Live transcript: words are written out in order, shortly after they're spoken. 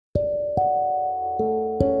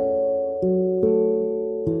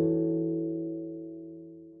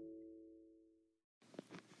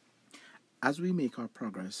As we make our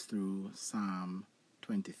progress through Psalm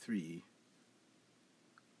 23,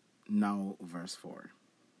 now verse 4.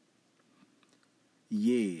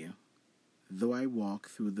 Yea, though I walk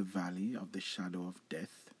through the valley of the shadow of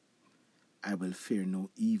death, I will fear no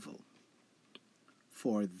evil,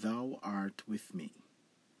 for thou art with me.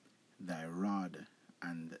 Thy rod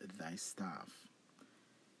and thy staff,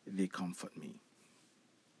 they comfort me.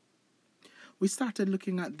 We started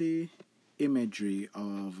looking at the imagery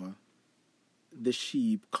of the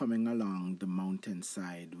sheep coming along the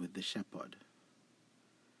mountainside with the shepherd.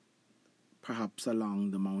 Perhaps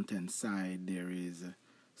along the mountainside there is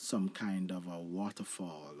some kind of a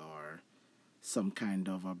waterfall or some kind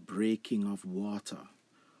of a breaking of water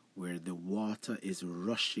where the water is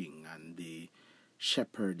rushing and the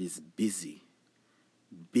shepherd is busy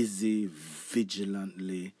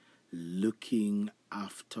vigilantly looking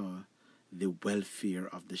after the welfare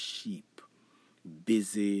of the sheep,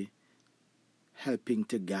 busy helping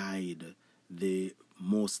to guide the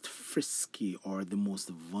most frisky or the most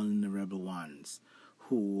vulnerable ones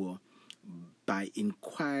who, by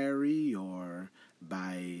inquiry or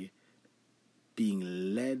by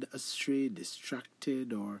being led astray,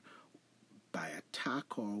 distracted, or by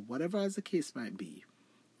attack or whatever as the case might be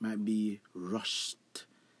rushed,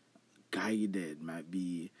 guided, might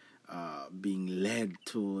be being led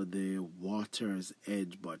to the water's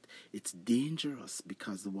edge, but it's dangerous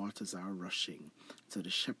because the waters are rushing. So the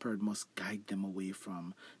shepherd must guide them away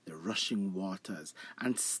from the rushing waters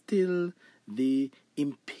and still the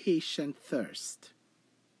impatient thirst,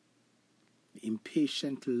 the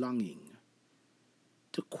impatient longing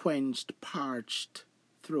to quench the parched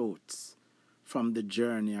throats from the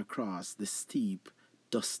journey across the steep,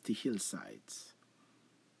 dusty hillsides.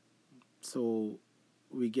 So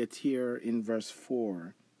we get here in verse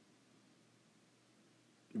 4,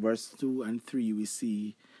 verse 2 and 3, we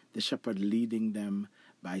see the shepherd leading them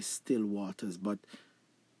by still waters. But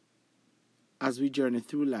as we journey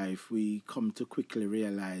through life, we come to quickly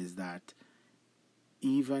realize that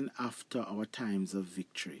even after our times of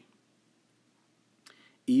victory,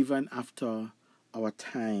 even after our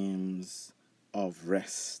times of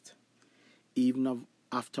rest, even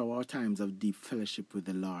after our times of deep fellowship with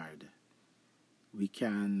the Lord, we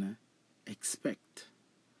can expect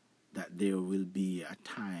that there will be a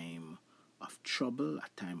time of trouble, a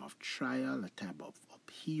time of trial, a time of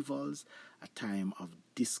upheavals, a time of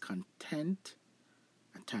discontent,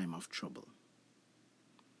 a time of trouble.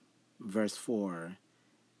 Verse 4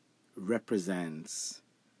 represents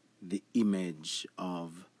the image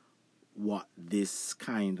of what this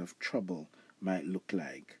kind of trouble might look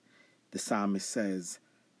like. The psalmist says,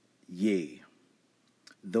 Yea,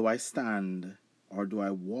 though I stand or do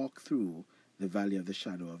I walk through the valley of the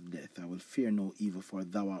shadow of death, I will fear no evil, for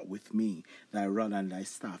thou art with me. Thy rod and thy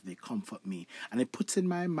staff, they comfort me. And it puts in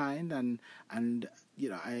my mind, and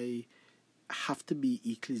I have to be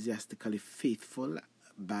ecclesiastically faithful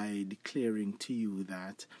by declaring to you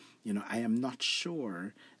that, I am not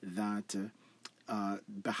sure that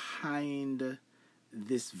behind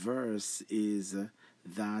this verse is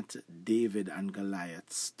that David and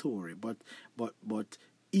Goliath story. But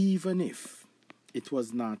even if it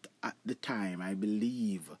was not at the time, I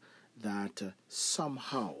believe that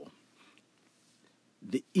somehow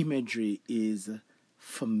the imagery is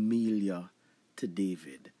familiar to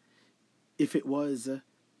David. If it was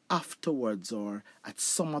afterwards or at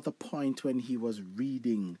some other point when he was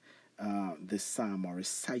reading the psalm or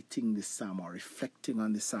reciting the psalm or reflecting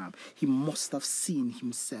on the psalm, he must have seen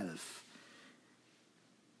himself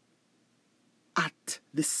at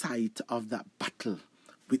the site of that battle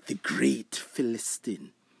with the great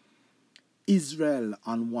Philistine. Israel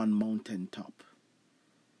on one mountaintop,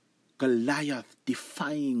 Goliath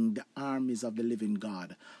defying the armies of the living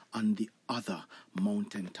God on the other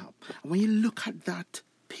mountaintop. And when you look at that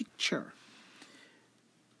picture,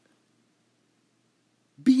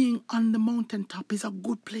 being on the mountaintop is a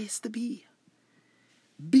good place to be.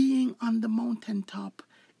 Being on the mountaintop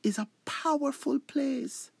is a powerful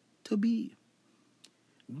place to be.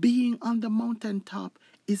 Being on the mountaintop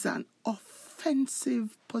is an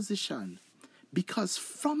offensive position because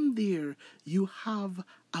from there you have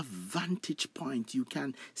a vantage point. You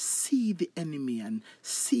can see the enemy and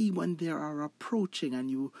see when they are approaching, and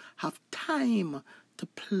you have time to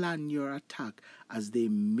plan your attack as they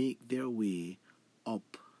make their way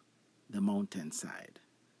up the mountainside.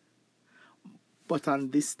 But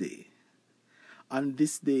on this day,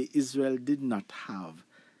 Israel did not have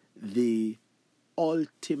the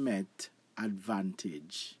ultimate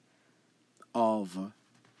advantage of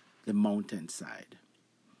the mountainside.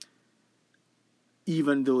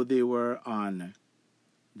 Even though they were on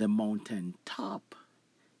the mountain top,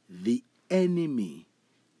 the enemy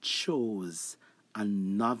chose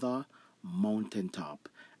another mountaintop,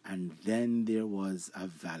 and then there was a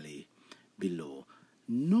valley below.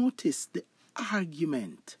 Notice the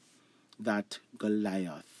argument that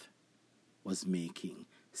Goliath was making.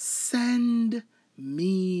 Send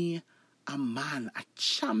me a man, a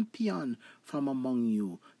champion from among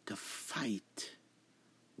you to fight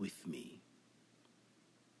with me.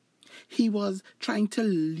 He was trying to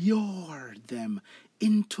lure them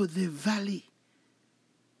into the valley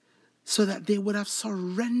so that they would have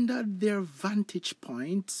surrendered their vantage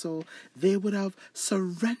point, so they would have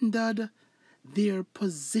surrendered their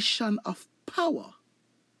position of power,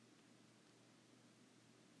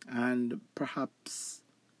 and perhaps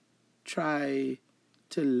try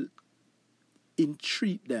to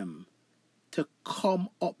entreat them to come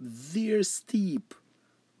up their steep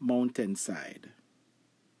mountainside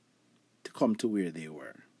to come to where they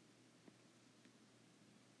were.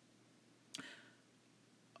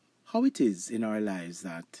 How it is in our lives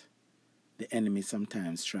that the enemy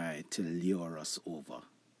sometimes tries to lure us over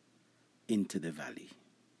into the valley.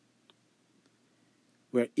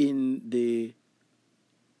 We're in the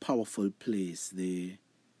powerful place, the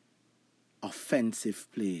offensive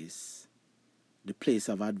place, the place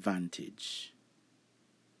of advantage.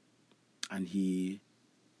 And he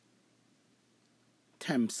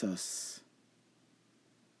tempts us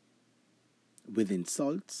with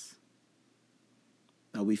insults,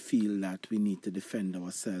 that we feel that we need to defend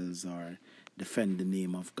ourselves or defend the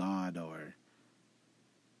name of God, or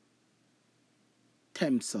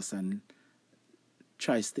tempts us and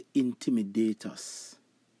tries to intimidate us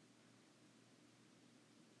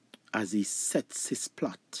as he sets his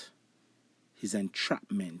plot, his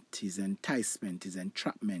entrapment, his enticement, his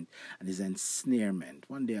entrapment, and his ensnarement.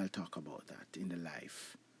 One day I'll talk about that in the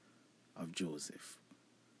life of Joseph.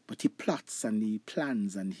 But he plots and he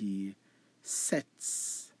plans and he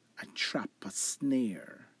sets a trap, a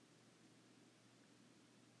snare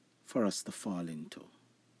for us to fall into.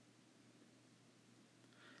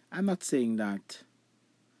 I'm not saying that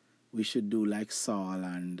we should do like Saul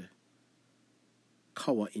and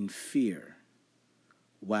cower in fear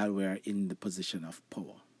while we're in the position of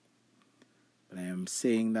power. But I am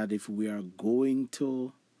saying that if we are going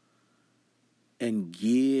to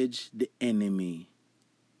engage the enemy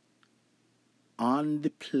on the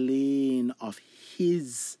plane of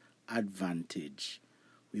his advantage,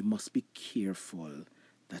 we must be careful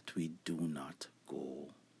that we do not go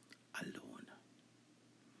alone.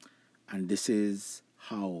 And this is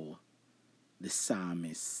how the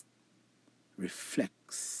psalmist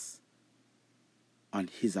reflects on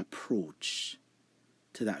his approach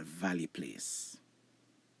to that valley place.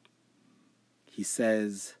 He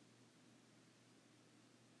says,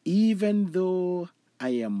 even though I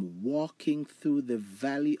am walking through the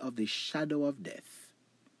valley of the shadow of death,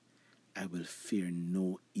 I will fear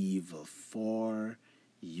no evil, for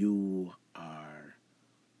you are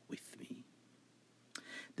with me.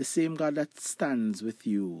 The same God that stands with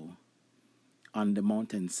you on the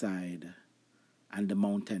mountainside and the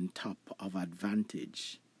mountaintop of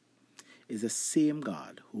advantage is the same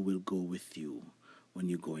God who will go with you when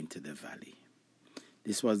you go into the valley.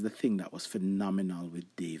 This was the thing that was phenomenal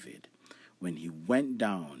with David. When he went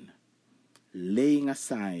down, laying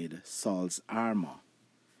aside Saul's armor,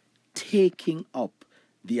 taking up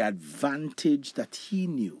the advantage that he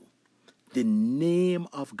knew, the name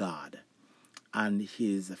of God, and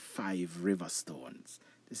his 5 river stones.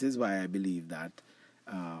 This is why I believe that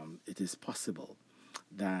it is possible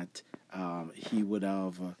that he would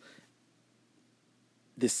have,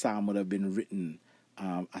 this psalm would have been written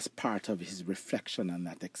as part of his reflection on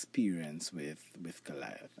that experience with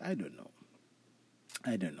Goliath. I don't know.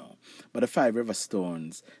 But the 5 river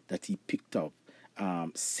stones that he picked up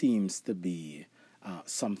seems to be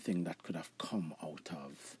something that could have come out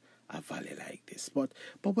of a valley like this. But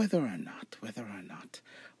whether or not,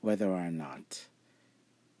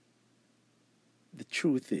 the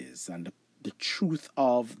truth is, and the truth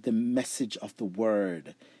of the message of the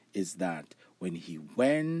word is that when he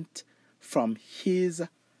went from his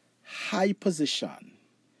high position,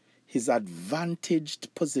 his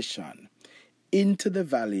advantaged position, into the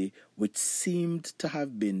valley, which seemed to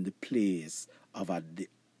have been the place of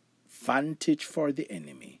advantage for the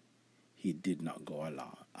enemy, he did not go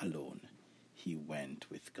alone. He went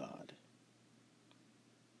with God.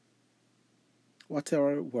 What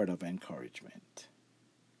a word of encouragement.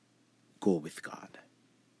 Go with God.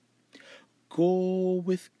 Go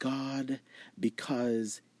with God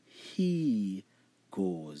because he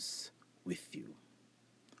goes with you.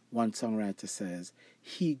 One songwriter says,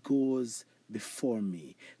 he goes before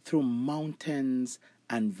me through mountains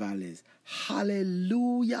and valleys.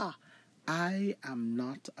 Hallelujah! I am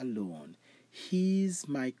not alone. He's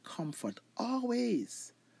my comfort,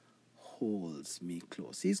 always holds me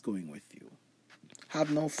close. He's going with you.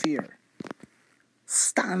 Have no fear.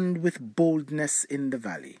 Stand with boldness in the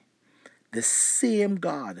valley. The same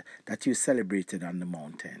God that you celebrated on the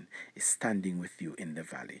mountain is standing with you in the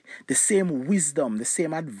valley. The same wisdom, the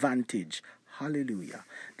same advantage, hallelujah,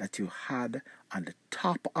 that you had on the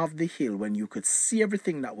top of the hill when you could see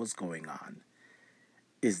everything that was going on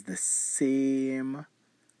is the same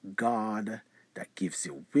God that gives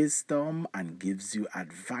you wisdom and gives you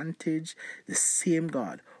advantage. The same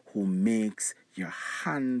God who makes your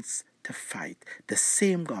hands to fight. The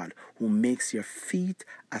same God who makes your feet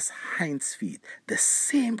as hinds feet. The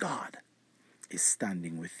same God is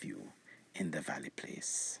standing with you in the valley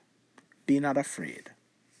place. Be not afraid.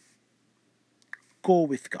 Go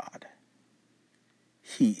with God.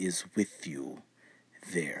 He is with you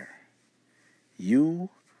there. You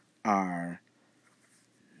are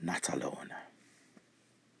not alone.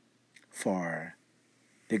 For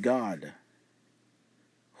the God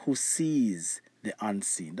who sees the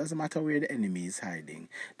unseen, doesn't matter where the enemy is hiding,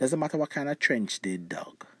 doesn't matter what kind of trench they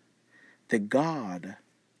dug, the God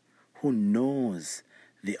who knows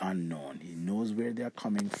the unknown, he knows where they're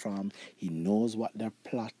coming from, he knows what their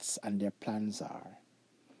plots and their plans are,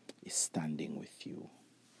 is standing with you.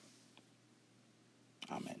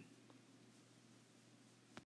 Amen.